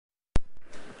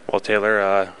Well,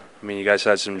 Taylor, you guys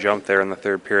had some jump there in the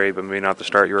third period, but maybe not the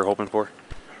start you were hoping for.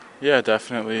 Yeah,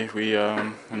 definitely. We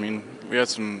had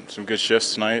some good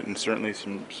shifts tonight, and certainly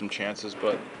some chances,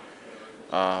 but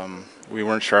we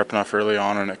weren't sharp enough early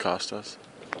on, and it cost us.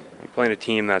 You're playing a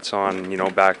team that's on,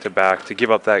 back to back. To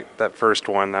give up that first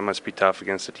one, that must be tough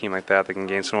against a team like that that can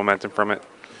gain some momentum from it.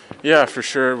 Yeah, for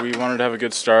sure. We wanted to have a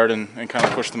good start and kind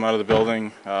of push them out of the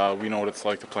building. We know what it's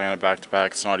like to play on a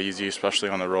back-to-back. It's not easy, especially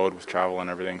on the road with travel and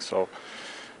everything. So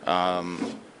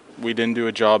we didn't do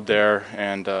a job there,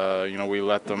 and we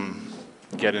let them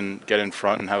get in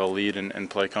front and have a lead and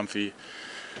play comfy.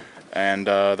 And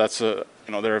they're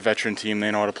a veteran team.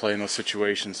 They know how to play in those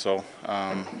situations. So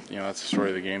that's the story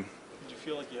of the game. Did you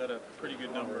feel like you had a pretty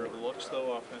good number of looks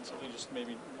though offensively, just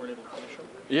maybe weren't able to finish them?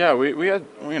 Yeah, we had,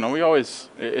 we always,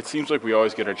 it seems like we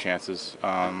always get our chances.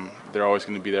 They're always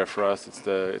going to be there for us. It's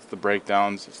the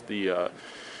breakdowns, it's the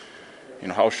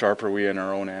how sharp are we in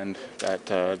our own end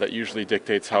that usually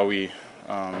dictates how we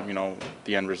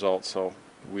the end result. So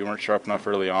we weren't sharp enough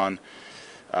early on.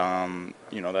 Our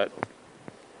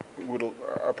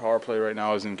power play right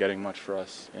now isn't getting much for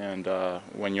us, and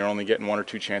when you're only getting one or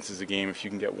two chances a game, if you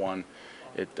can get one,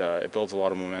 it builds a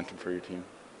lot of momentum for your team.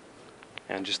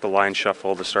 And just the line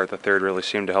shuffle to start the third really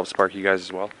seemed to help spark you guys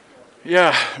as well.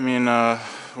 Yeah, when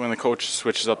the coach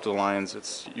switches up the lines,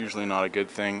 it's usually not a good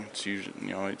thing. It's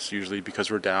usually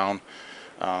because we're down.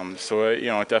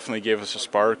 It definitely gave us a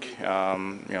spark.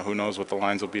 Who knows what the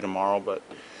lines will be tomorrow, but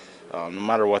no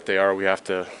matter what they are, we have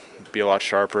to be a lot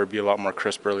sharper, be a lot more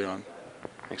crisp early on.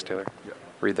 Thanks, Taylor. Yeah.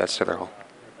 Read that to Hall.